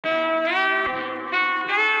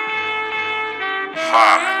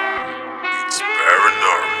Aha, it's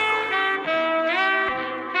paranormal.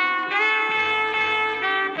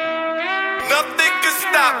 Nothing can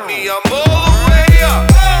stop me, I'm all the way up.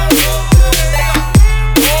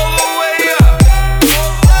 All the way up.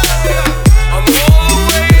 I'm all the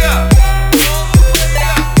way up.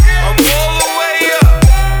 I'm all the way up.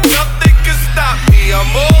 Nothing can stop me,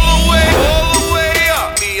 I'm all the way up.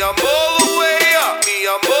 Me, I'm all the way up. Me,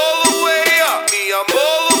 I'm all the way up. Me, I'm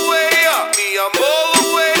all the way up. Me, I'm all the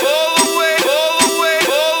way, all the way, all the way,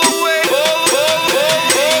 all the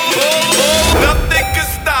way, all. Nothing can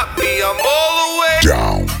stop me, I'm all the way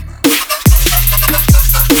down.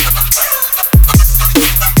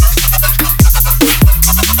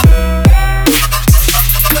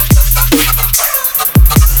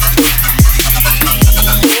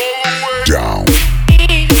 Down.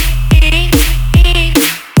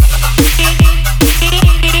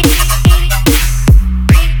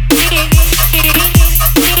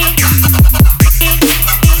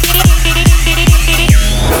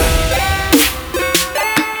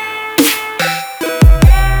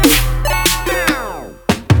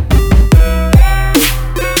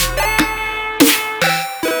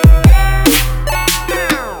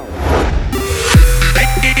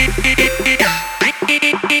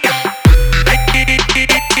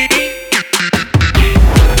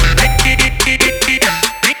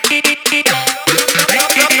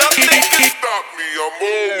 all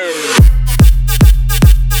the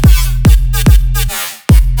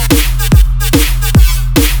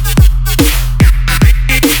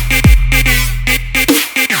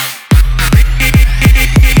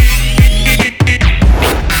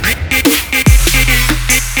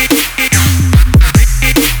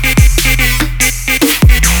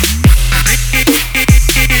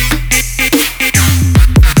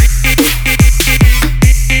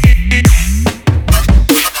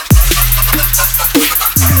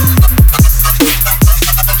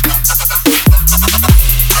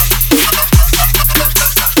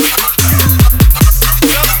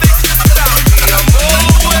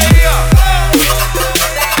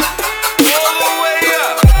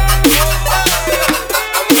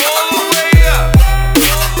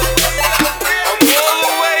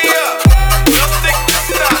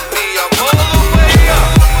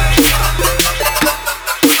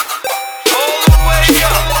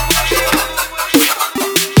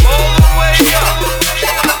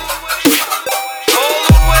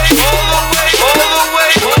way.